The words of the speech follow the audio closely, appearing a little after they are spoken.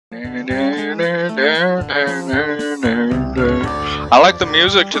I like the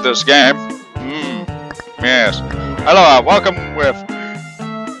music to this game. Yes. Hello, welcome with...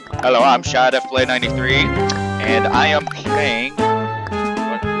 Hello, I'm ShyDefBlade93, and I am playing...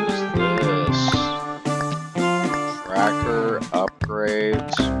 What is this? Tracker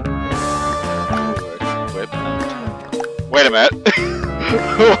upgrades... Equipment... Wait a minute!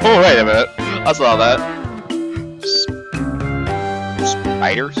 Wait a minute! I saw that.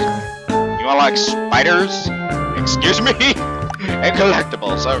 Spiders? You want like spiders? Excuse me? And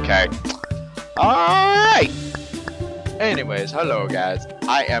collectibles, okay. Alright! Anyways, hello guys.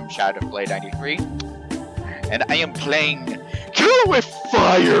 I am ShyDefBlade93. And I am playing Kill with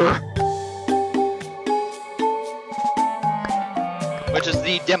Fire! Which is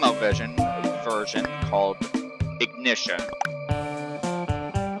the demo version called Ignition.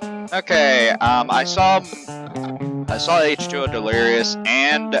 Okay, I saw H2O Delirious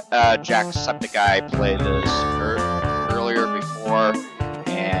and Jacksepticeye play this earlier before,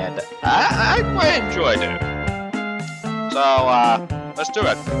 and I quite enjoyed it. So, let's do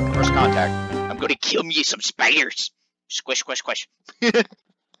it. First contact. I'm gonna kill me some spiders. Squish, squish, squish.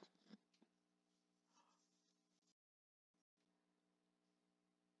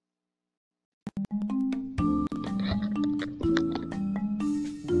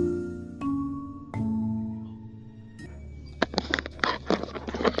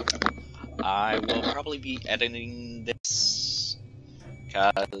 I will probably be editing this,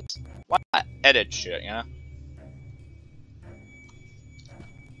 cause why not edit shit, you know?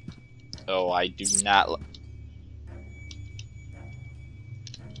 Oh, I do not.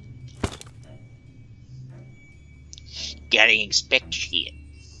 Gotta inspect shit.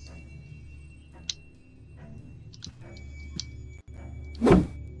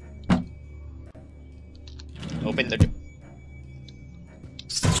 Open the door.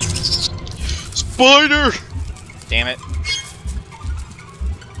 Spider! Damn it.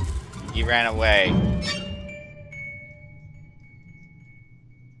 He ran away.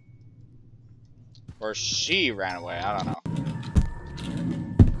 Or she ran away, I don't know.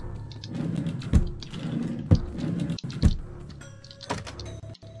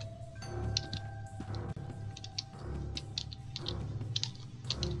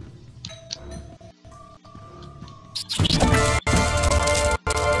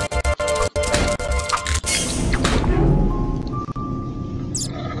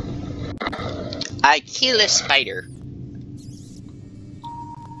 I kill a spider.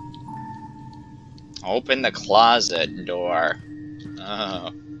 Open the closet door.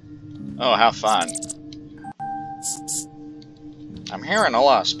 Oh. Oh, how fun. I'm hearing a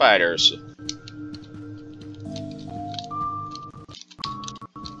lot of spiders.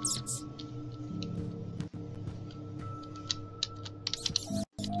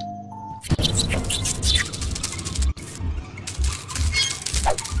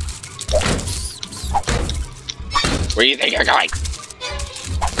 Where do you think you're going?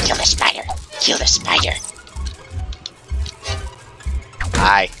 Kill the spider! Kill the spider!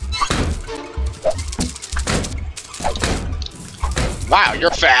 Hi. Wow, you're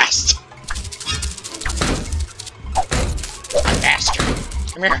fast! I'm faster.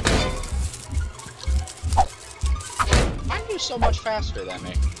 Come here. Why are you so much faster than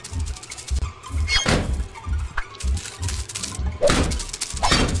me?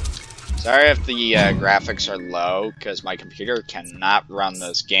 Sorry if the graphics are low, because my computer cannot run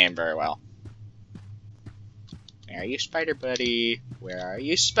this game very well. Where are you, Spider Buddy? Where are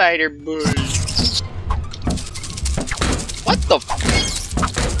you, Spider Buddy? What the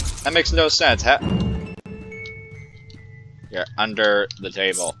f- That makes no sense. You're under the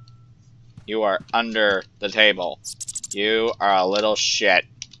table. You are under the table. You are a little shit.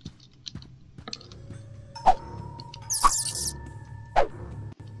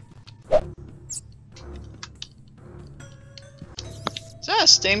 Is that a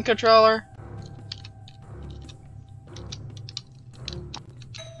Steam controller?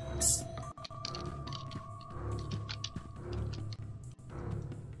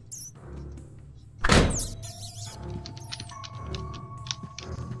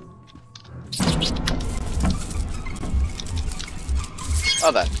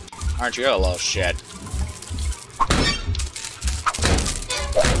 Oh, then. Aren't you a little shit?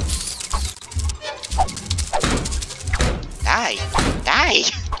 Die! Die!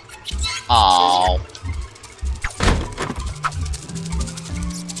 Aww.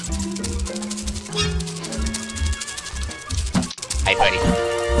 Hi, buddy.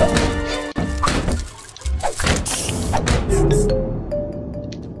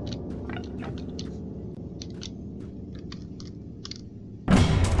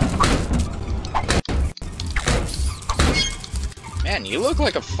 Man, you look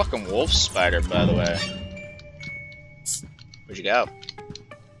like a fucking wolf spider, by the way. Where'd you go?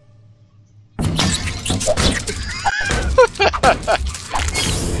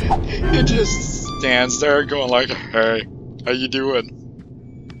 He just stands there going like, hey, how you doing?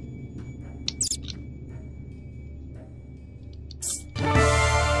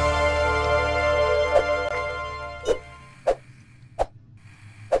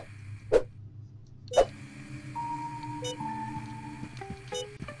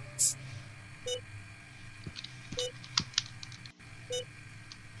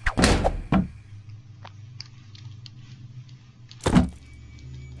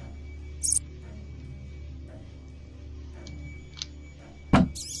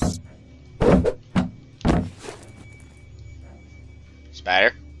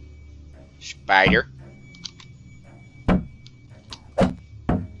 Spider? Spider?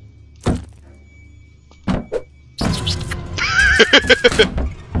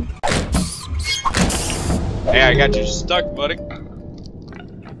 Hey, I got you stuck, buddy.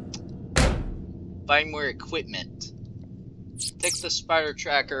 Find more equipment. Take the spider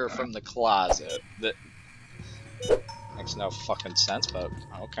tracker from the closet. That makes no fucking sense, but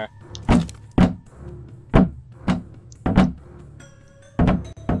okay.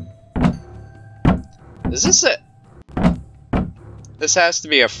 Is this it? This has to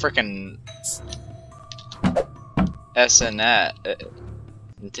be a frickin' SNES.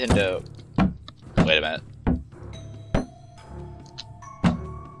 Nintendo. Wait a minute.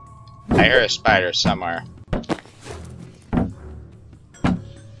 I hear a spider somewhere.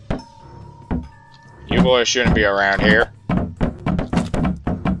 You boys shouldn't be around here.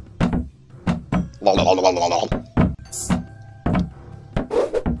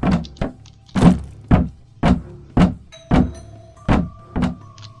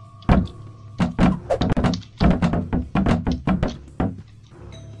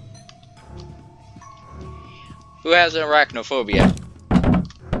 Who has arachnophobia?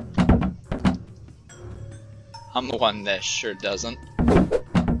 I'm the one that sure doesn't. I'm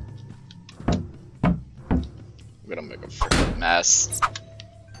gonna make a freaking mess.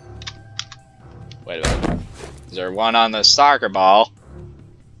 Wait a minute. Is there one on the soccer ball?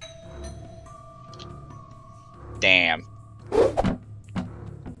 Damn.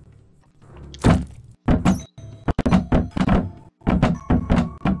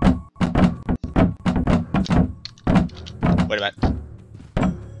 Wait a minute.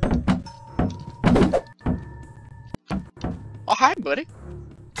 Oh, hi, buddy.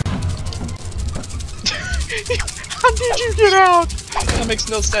 How did you get out? That makes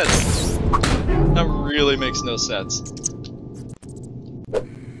no sense. That really makes no sense.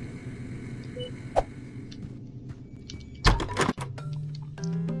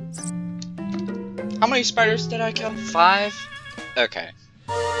 How many spiders did I kill? 5? Okay.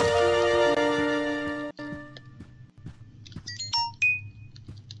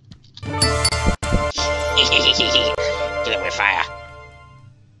 Kill it with fire.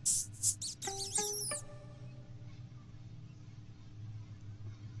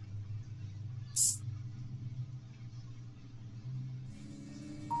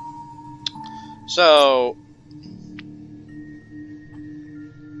 So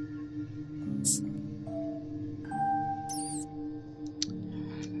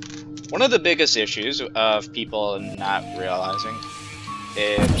one of the biggest issues of people not realizing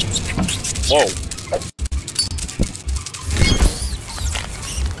is whoa.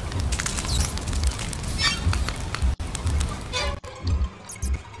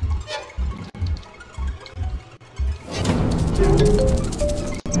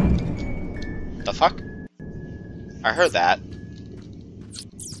 The fuck? I heard that.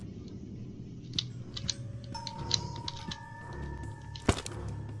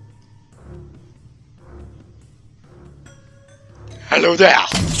 Hello there!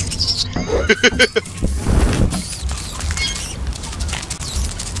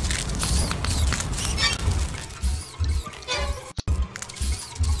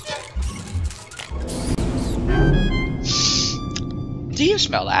 Do you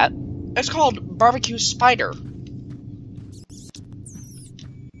smell that? It's called barbecue spider.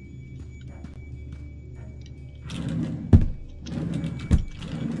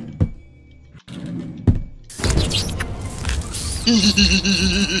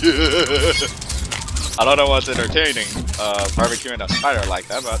 I don't know what's entertaining, barbecuing a spider like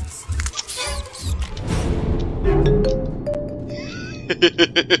that, but...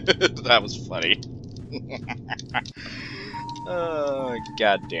 that was funny. Oh,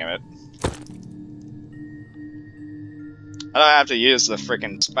 god damn it. I don't have to use the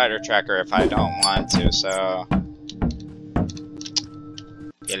freaking spider tracker if I don't want to, so...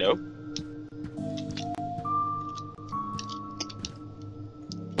 Hello?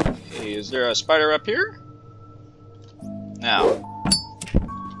 Hey, is there a spider up here? No.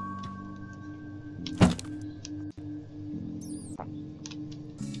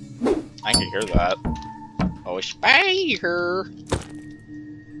 I can hear that. Oh, spider!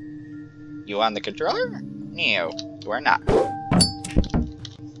 You on the controller? No, you are not.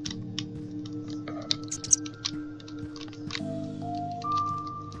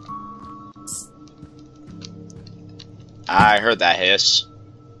 I heard that hiss.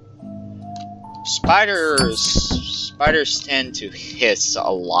 Spiders tend to hiss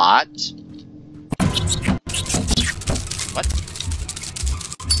a lot. What?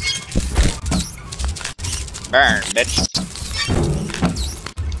 Burn, bitch.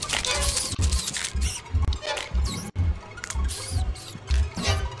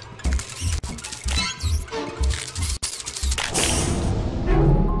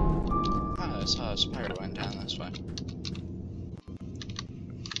 Oh, I saw a spider went down this way.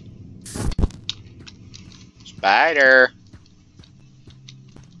 Spider!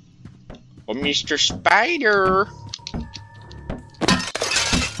 Oh, Mr. Spider!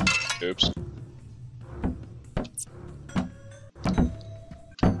 Oops.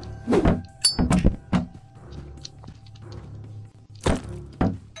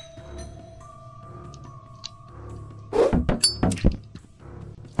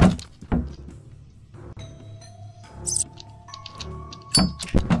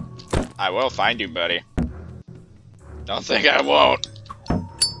 I will find you, buddy. Don't think I won't.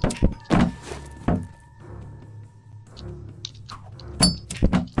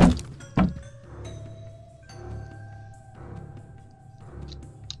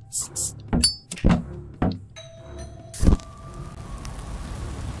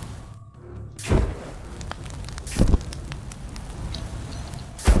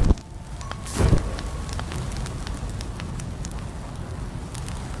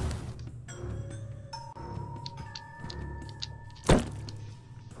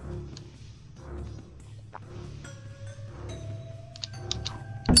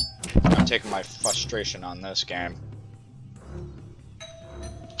 I'm taking my frustration on this game.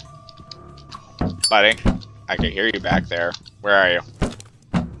 Buddy, I can hear you back there. Where are you?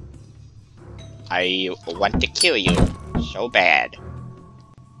 I want to kill you so bad.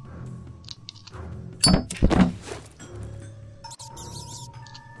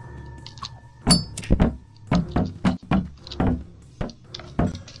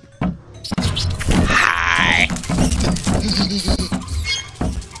 Hi.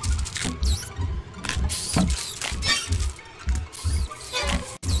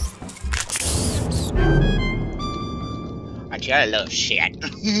 You're a little shit.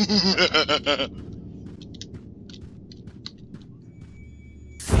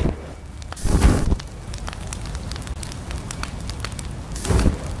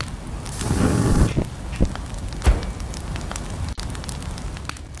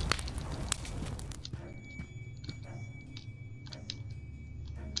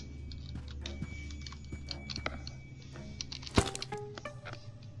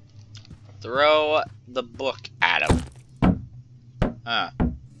 Throw the book at him.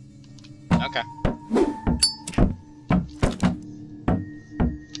 Okay.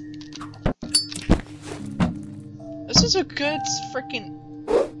 This is a good freaking...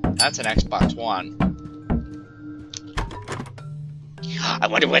 That's an Xbox One. I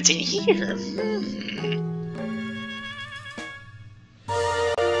wonder what's in here.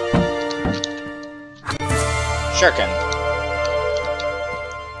 Shuriken.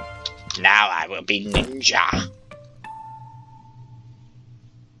 Now I will be ninja.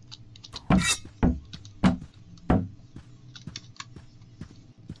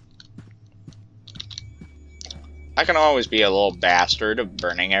 I can always be a little bastard of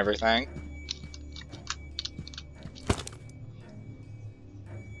burning everything.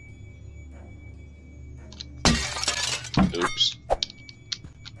 Oops.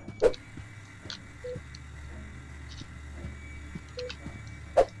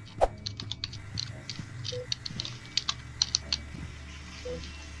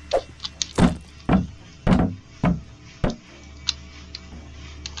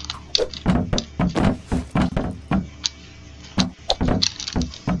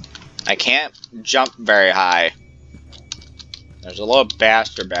 I can't jump very high. There's a little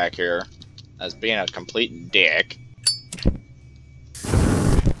bastard back here that's being a complete dick.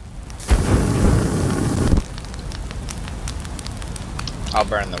 I'll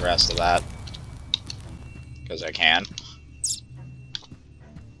burn the rest of that. Because I can.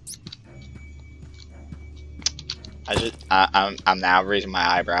 I'm now raising my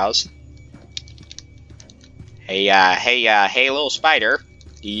eyebrows. Hey, hey, little spider.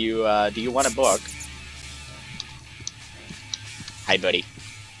 Do you want a book? Hi, buddy.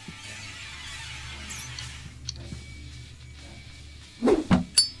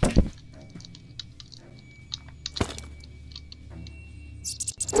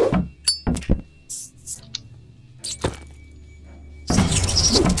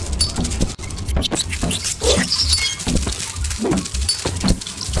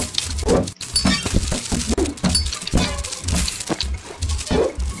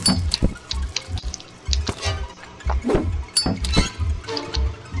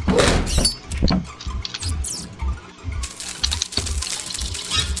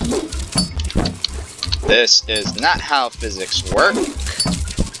 This is not how physics work.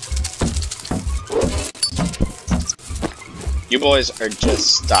 You boys are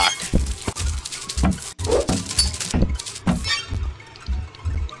just stuck.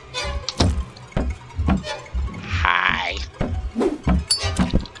 Hi.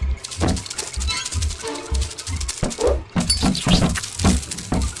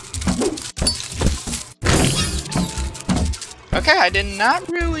 Okay, I did not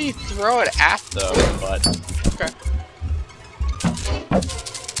really throw it at them, but okay.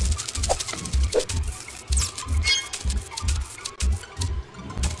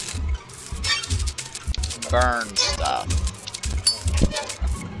 Burn stuff.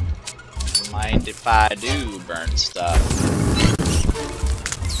 Mind if I do burn stuff?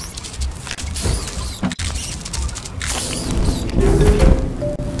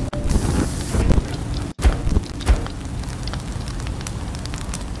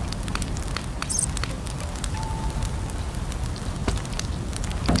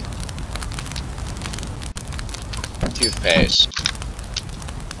 Toothpaste.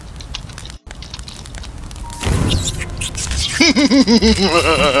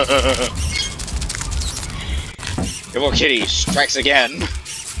 Evil Kitty strikes again.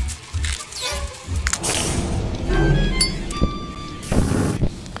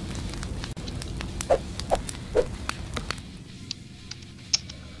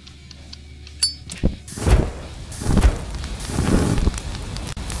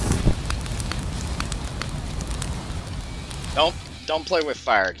 Don't play with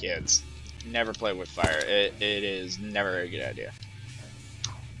fire, kids. Never play with fire. It is never a good idea.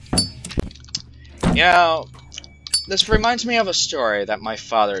 You know, this reminds me of a story that my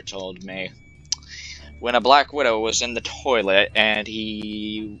father told me. When a Black Widow was in the toilet and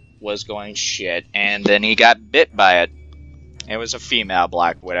he was going shit, and then he got bit by it. It was a female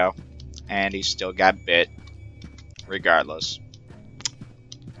Black Widow, and he still got bit, regardless.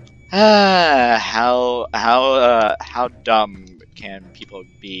 How dumb can people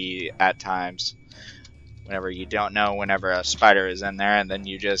be at times whenever you don't know whenever a spider is in there and then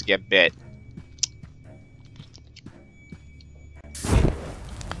you just get bit.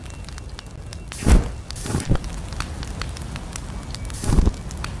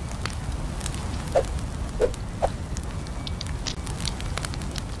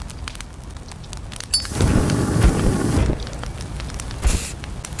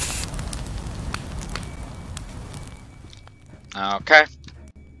 Okay.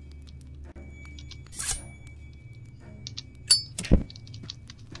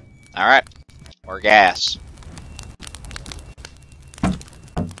 Alright. More gas.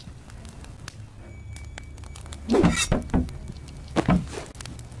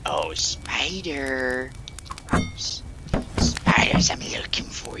 Oh, spider. Spiders, I'm looking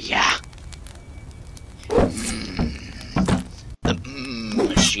for ya. The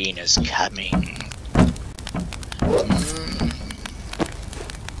machine is coming.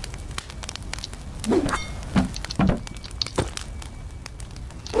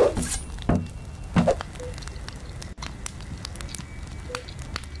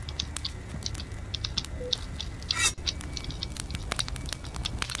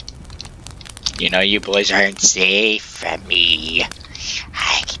 You know, you boys aren't safe from me.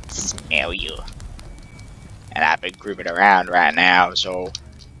 I can smell you. And I've been grouping around right now, so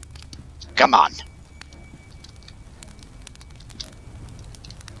come on.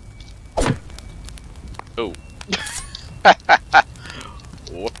 Ooh.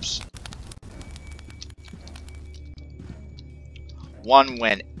 Whoops. One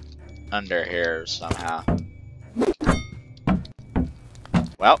went under here somehow.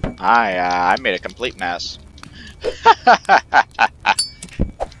 Well, I made a complete mess.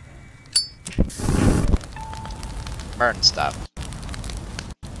 Burn stuff.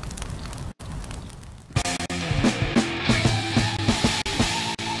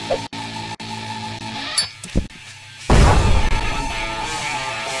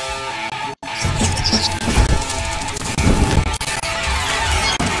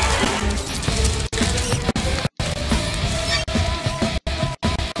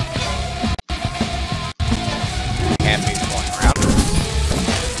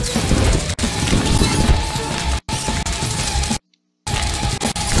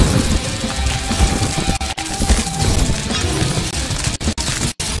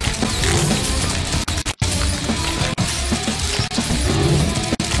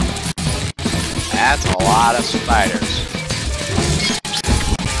 spiders.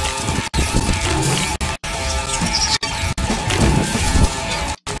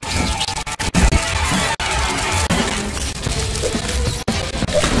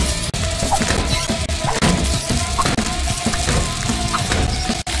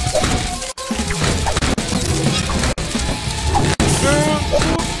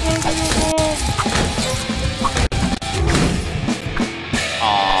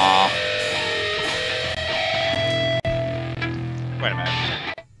 Wait a minute.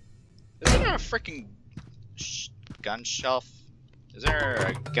 Isn't there a freaking gun shelf? Is there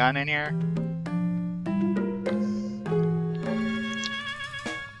a gun in here?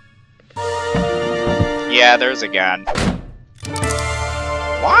 Yeah, there's a gun.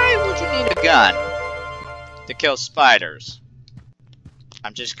 Why would you need a gun to kill spiders?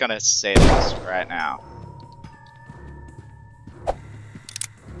 I'm just gonna say this right now.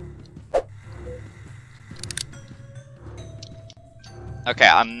 Okay,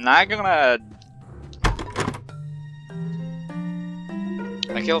 I'm not gonna...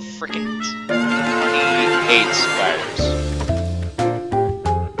 I kill freaking 28 spiders.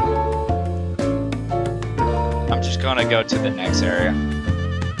 I'm just gonna go to the next area.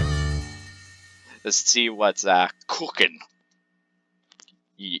 Let's see what's cooking.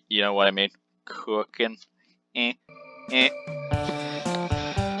 You know what I mean? Cooking.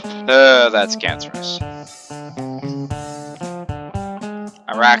 That's cancerous.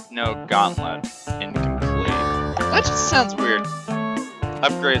 Arachno Gauntlet. Incomplete. That just sounds weird.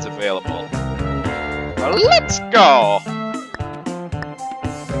 Upgrades available. Well, let's go!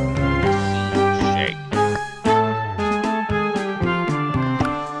 Shake.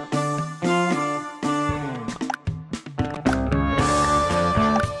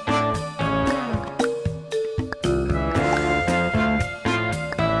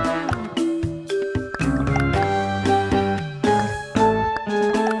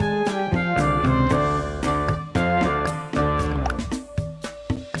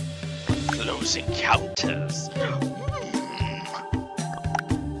 Encounters.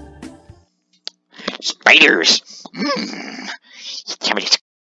 Spiders. Tell me this.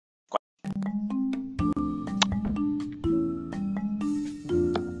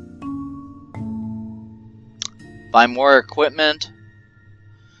 Buy more equipment.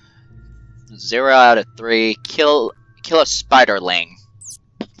 0 out of 3. Kill a spiderling.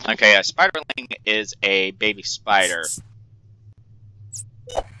 Okay, a spiderling is a baby spider.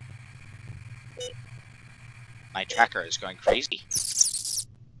 My tracker is going crazy.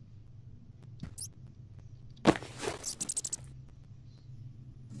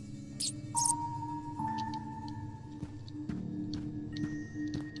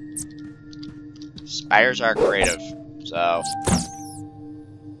 Spiders are creative, so...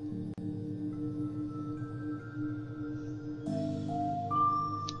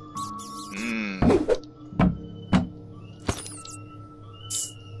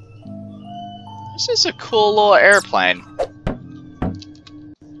 This is a cool little airplane.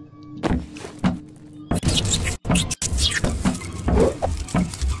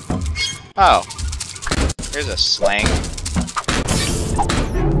 Oh. Here's a sling.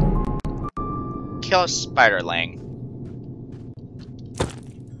 Kill a spiderling.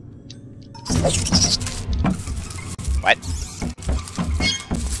 What?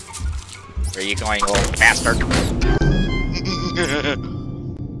 Where are you going, little bastard?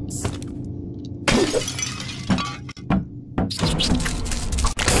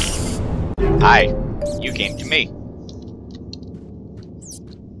 Hi, you came to me.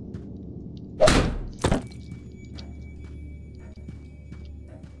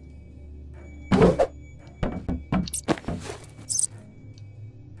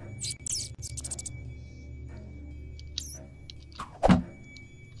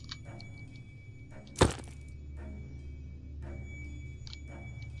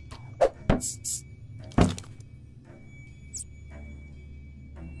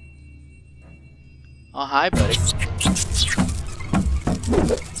 Oh, hi, buddy.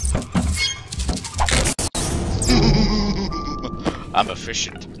 I'm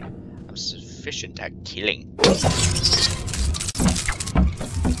efficient. I'm sufficient at killing.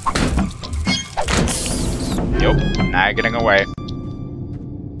 Nope, not getting away.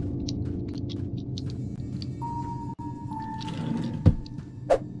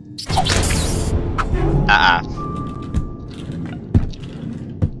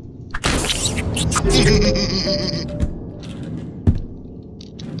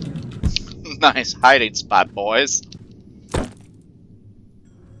 Nice hiding spot, boys.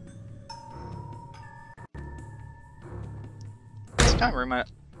 It's not room at...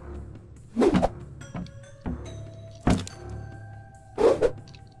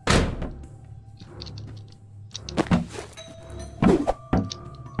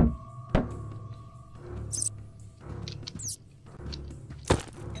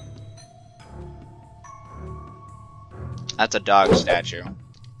 That's a dog statue.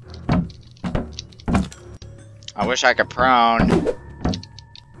 I wish I could prone,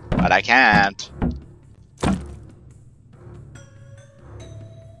 but I can't.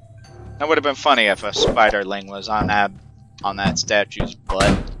 That would have been funny if a spiderling was on that statue's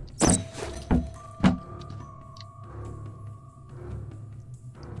butt.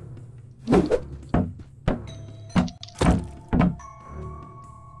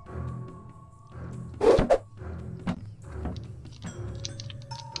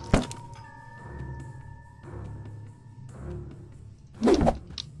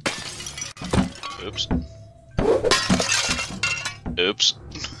 Oops. Oops.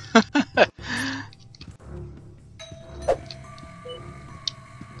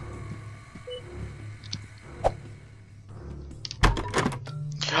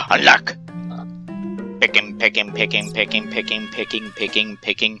 Unlock! Picking, picking, picking, picking, picking, picking, picking,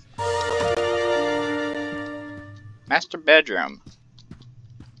 picking. Master bedroom.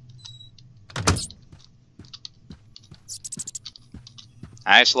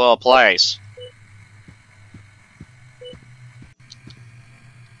 Nice little place.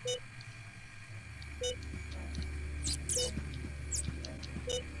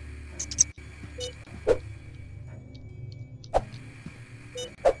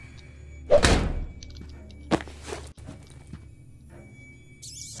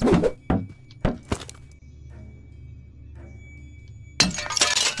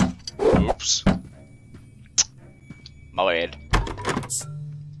 Oops. My bad.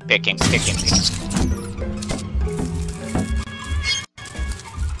 Picking, picking, picking.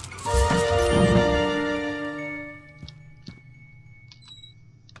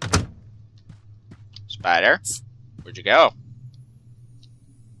 Spider, where'd you go?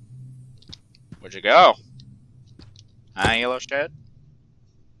 Where'd you go? Huh, yellow shed?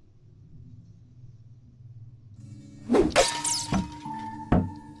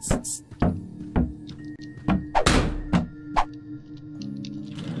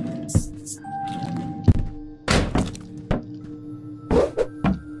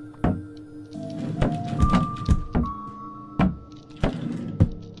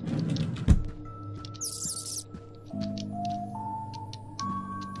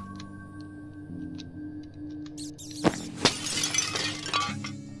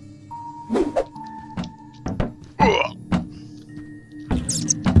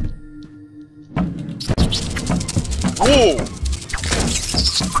 Whoa!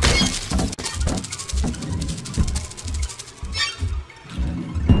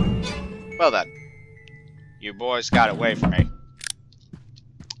 Well then, you boys got away from me.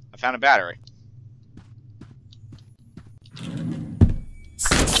 I found a battery.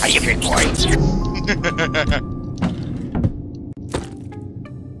 Are you big boy?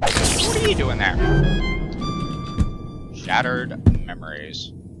 What are you doing there? Shattered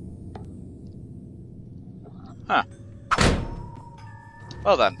memories. Huh.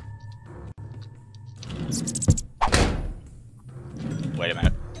 Well then. Wait a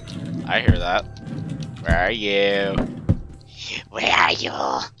minute. I hear that. Where are you? Where are you?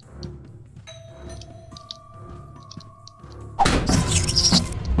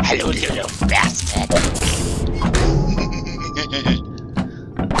 Hello, little bastard.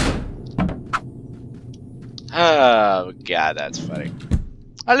 Oh god, that's funny.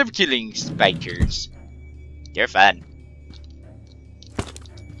 I love killing spiders. They're fun.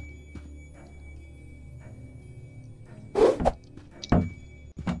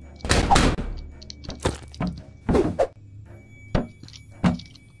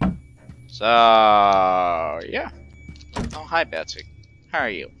 So, yeah. Oh, hi, Betsy. How are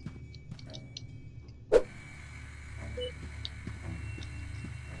you?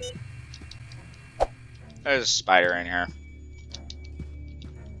 There's a spider in here.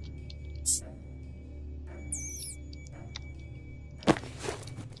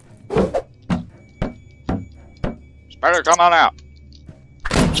 Spider, come on out.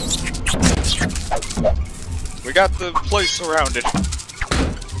 We got the place surrounded.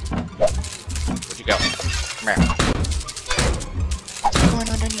 Where'd you go? Come here. What's going on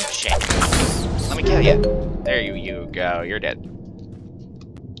underneath shit? Let me kill you. There you go. You're dead.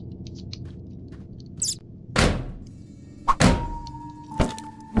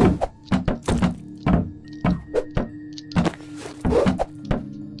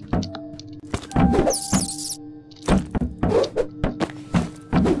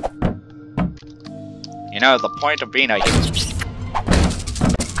 You know, the point of being a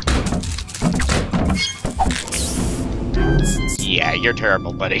Yeah, you're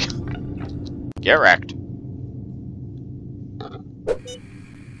terrible, buddy. Get wrecked.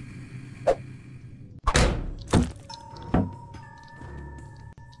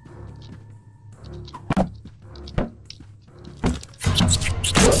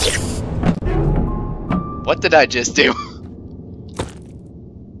 What did I just do?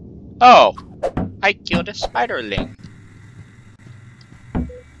 Oh, I killed a spiderling.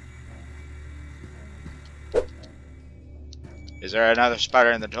 Is there another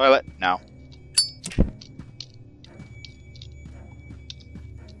spider in the toilet? No.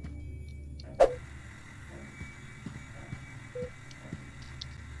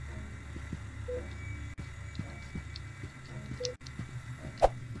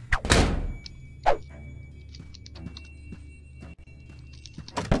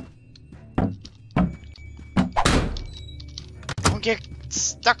 Don't get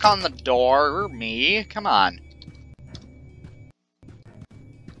stuck on the door, me. Come on.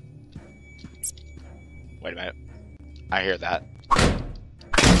 Wait a minute. I hear that.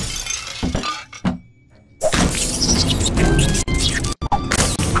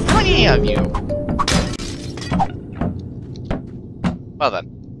 20 of you! Well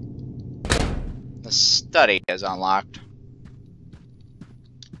then. The study is unlocked.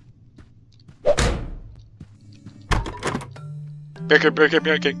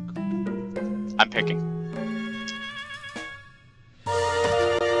 Picking. I'm picking.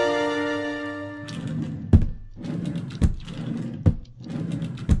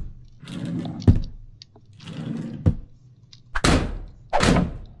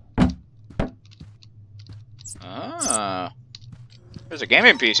 Ah, there's a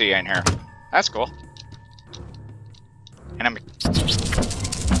gaming PC in here. That's cool. And I'm...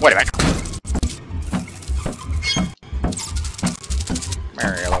 Wait a minute. Come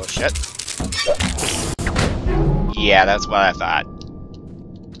here, you little shit. Yeah, that's what I thought.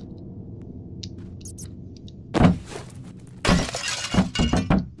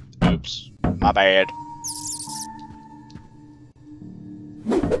 Oops. My bad.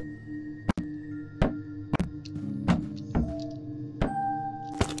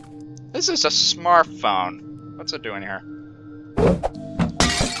 This is a smartphone. What's it doing here?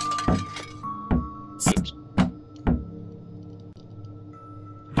 Oops.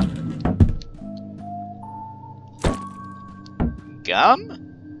 Gum?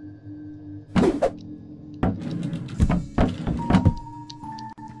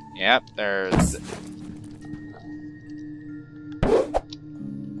 Yep, there's...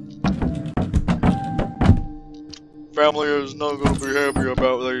 Family is not gonna be happy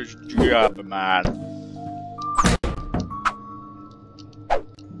about this job, man.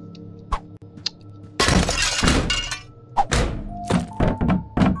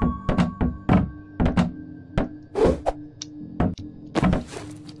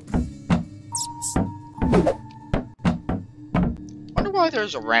 Wonder why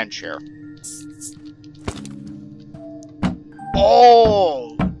there's a wrench here.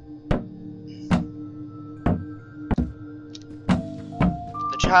 Oh!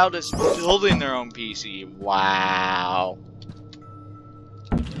 Child is building their own PC. Wow.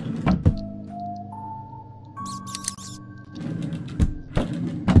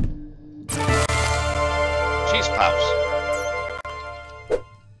 Cheese puffs.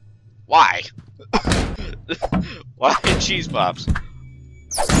 Why? Why cheese puffs?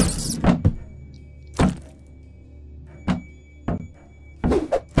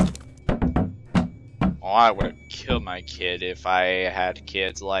 Oh, I would have killed my kid if I had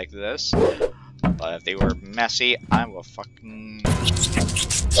kids like this. But if they were messy, I will fucking...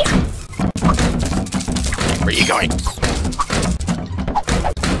 Where are you going?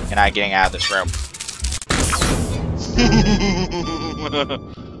 You're not getting out of this room.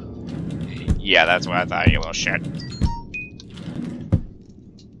 Yeah, that's what I thought, you little shit.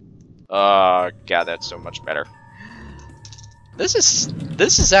 Oh, God, that's so much better. This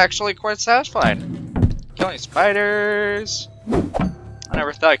is actually quite satisfying. Killing spiders. I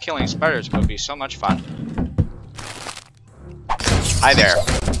never thought killing spiders would be so much fun. Hi there.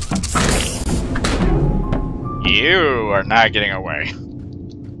 You are not getting away.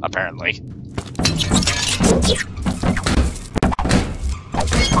 Apparently.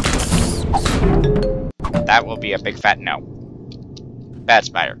 That will be a big fat no. Bad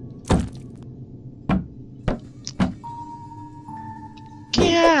spider.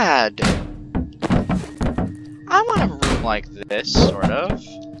 God. I want a room like this, sort of.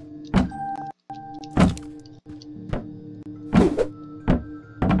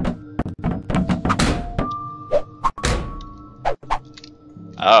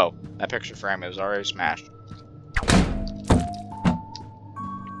 Oh, that picture frame is already smashed.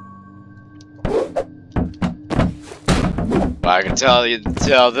 Well, I can tell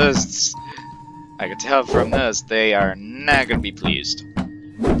this. I can tell from this they are not gonna be pleased.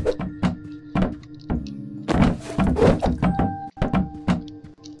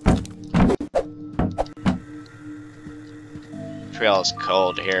 feels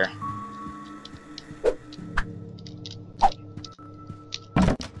cold here.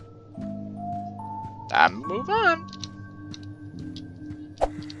 Time to move on.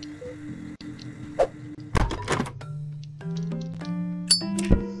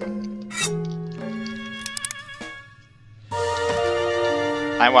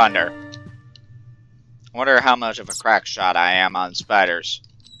 I wonder how much of a crack shot I am on spiders.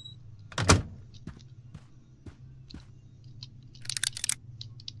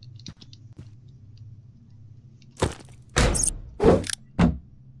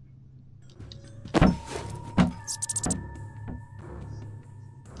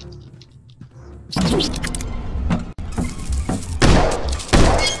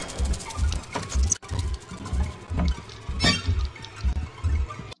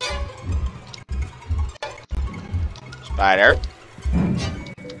 Spider. You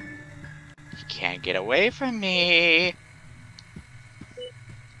can't get away from me.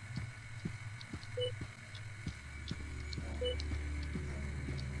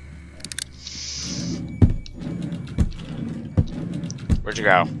 Where'd you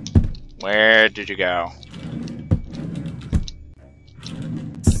go? Where did you go?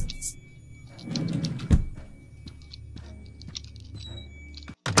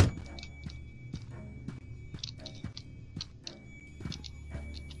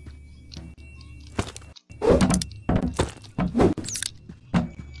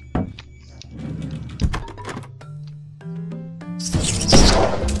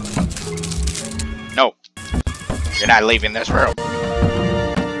 No, you're not leaving this room.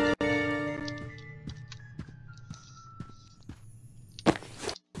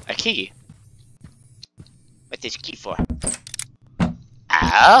 A key? What's this key for?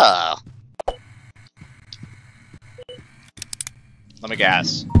 Oh. Let me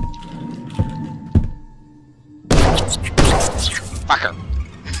guess. Fucker.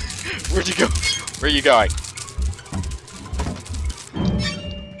 Where'd you go? Where are you going?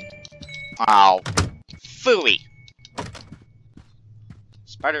 Oh. Phooey.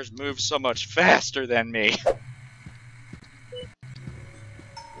 Spiders move so much faster than me.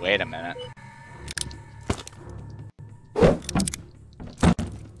 Wait a minute.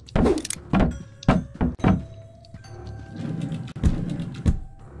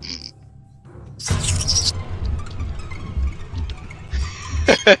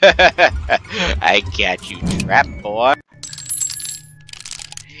 I got you trapped, boy.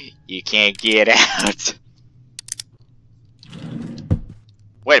 You can't get out.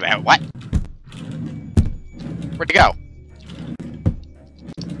 Wait a minute, what? Where'd you go?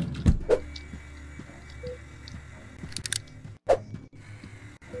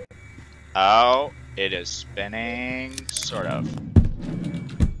 Oh, it is spinning, sort of.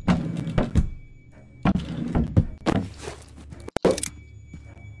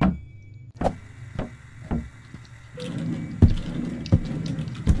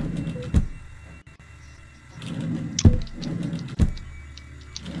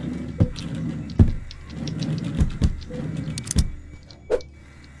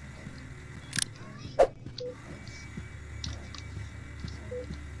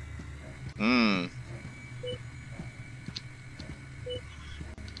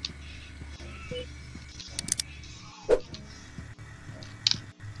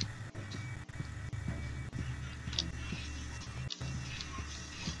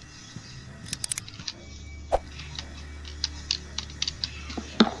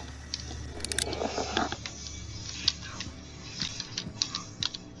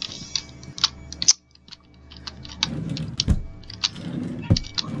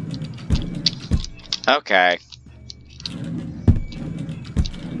 Okay.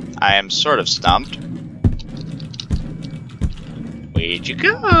 I am sort of stumped. Where'd you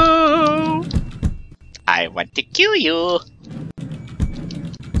go? I want to kill you.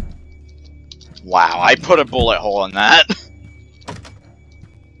 Wow, I put a bullet hole in that.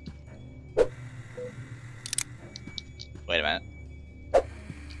 Wait a minute.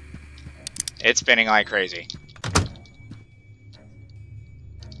 It's spinning like crazy.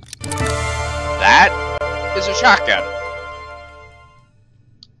 That is a shotgun.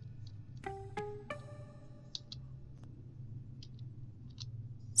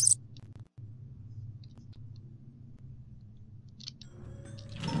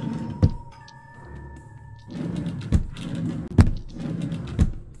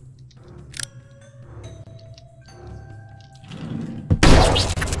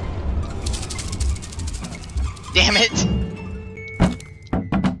 Damn it!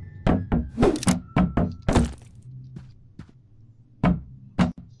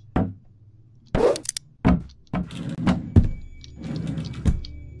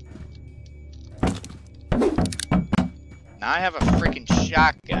 Now I have a freaking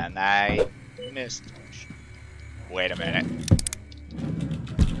shotgun. I missed. Wait a minute.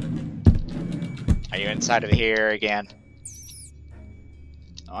 Are you inside of here again?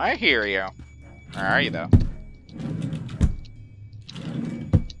 Oh, I hear you. Where are you, though?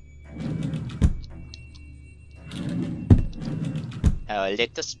 Oh,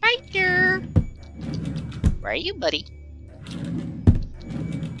 little spider. Where are you, buddy?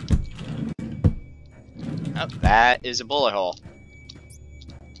 Oh, that is a bullet hole.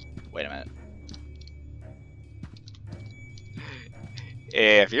 Wait a minute.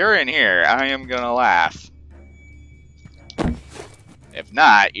 If you're in here, I am gonna laugh. If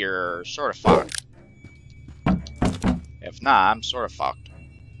not, you're sort of fucked. If not, I'm sort of fucked.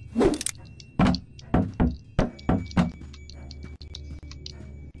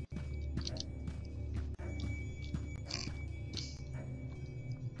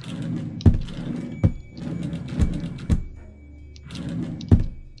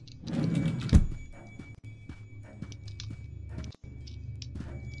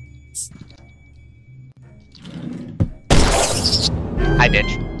 Hi,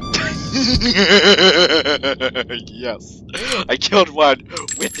 bitch. Yes. I killed one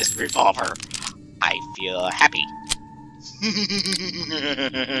with this revolver. I feel happy.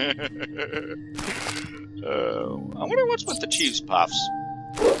 I wonder what's with the cheese puffs.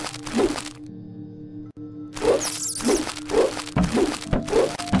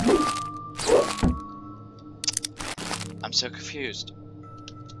 I'm so confused.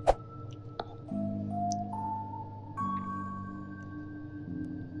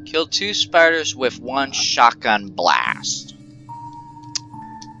 Killed 2 spiders with 1 shotgun blast.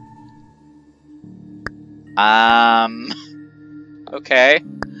 Okay.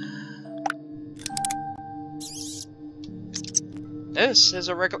 This is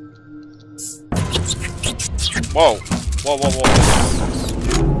a regular... Whoa. Whoa, whoa, whoa.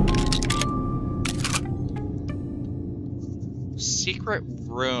 Secret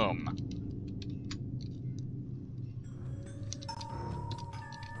room.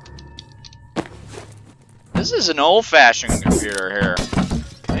 This is an old-fashioned computer here.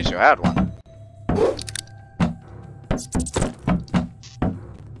 At least you had one.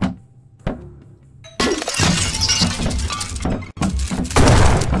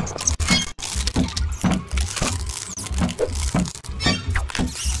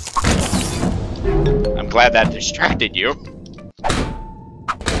 I'm glad that distracted you.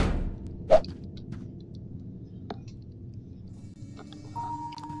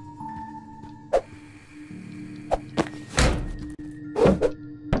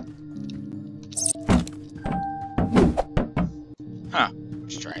 Huh.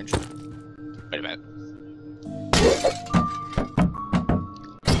 Strange. Wait a minute.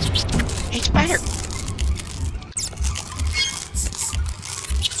 Hey, spider!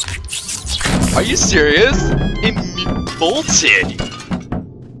 Are you serious? It bolted!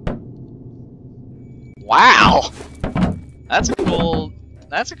 Wow! That's a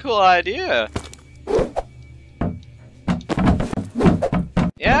cool idea.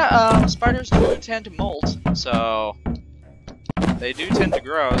 Yeah, spiders do tend to molt, so... They do tend to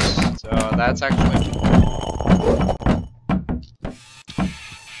grow, so that's actually...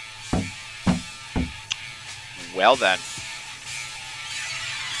 Well then.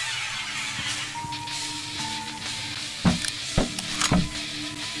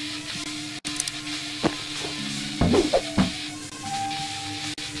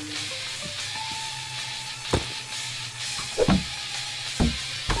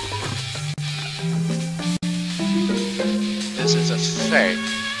 This is a safe.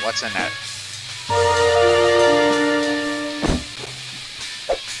 What's in it?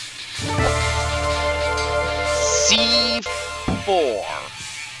 C4.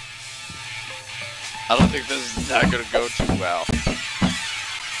 I don't think this is not gonna go too well.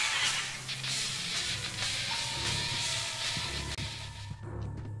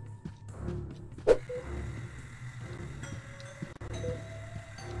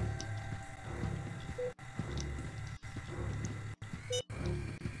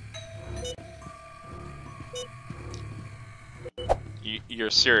 You're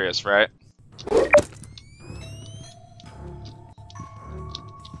serious, right?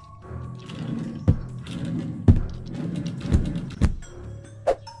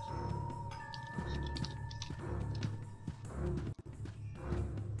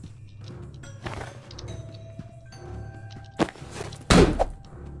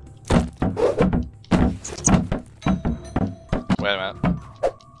 Wait a minute.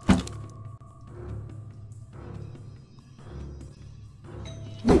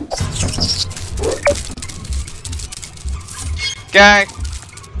 guy.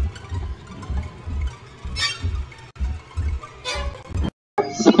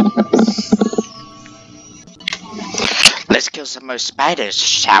 Let's kill some more spiders,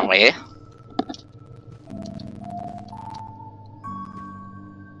 shall we?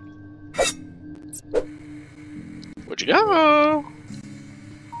 Where'd you go?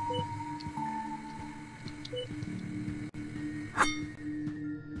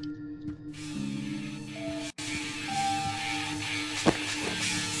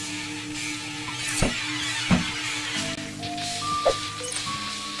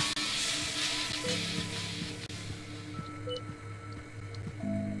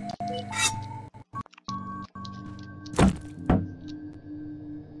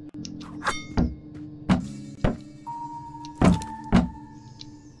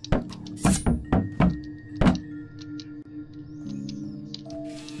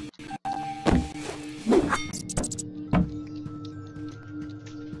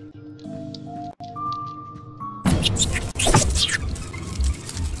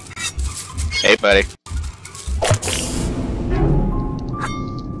 Hey, buddy.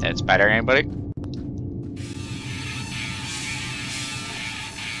 That spider, anybody?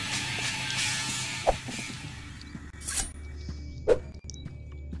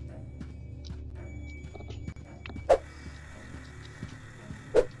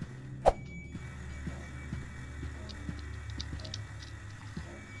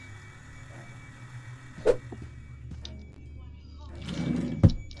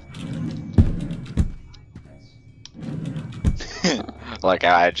 Like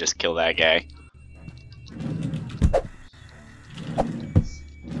I just killed that guy.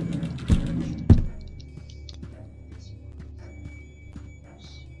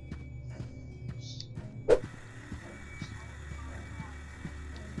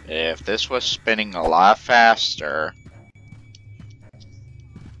 If this was spinning a lot faster.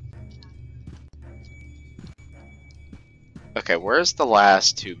 Okay, where's the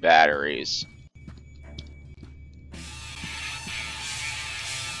last two batteries?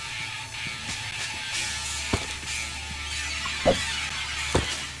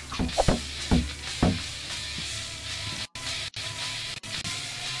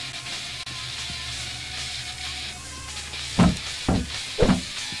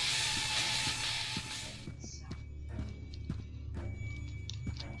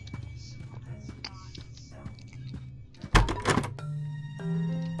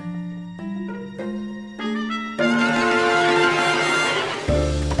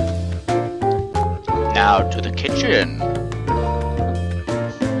 Now to the kitchen.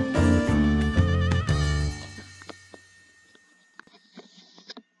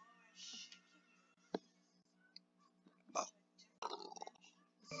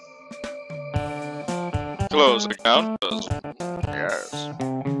 Close the counters. Yes.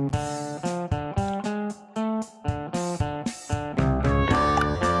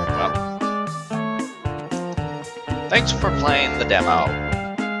 Well, thanks for playing the demo.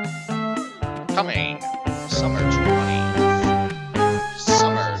 Coming summer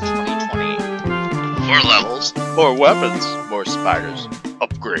 2020. More levels, more weapons, more spiders,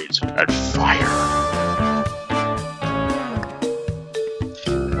 upgrades, and fire.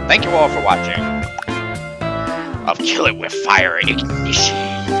 Thank you all for watching. I'll kill it with fire ignition.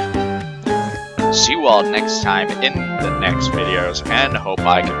 See you all next time in the next videos, and hope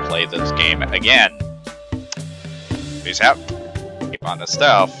I can play this game again. Peace out. Keep on the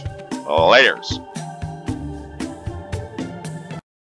stuff. Laters.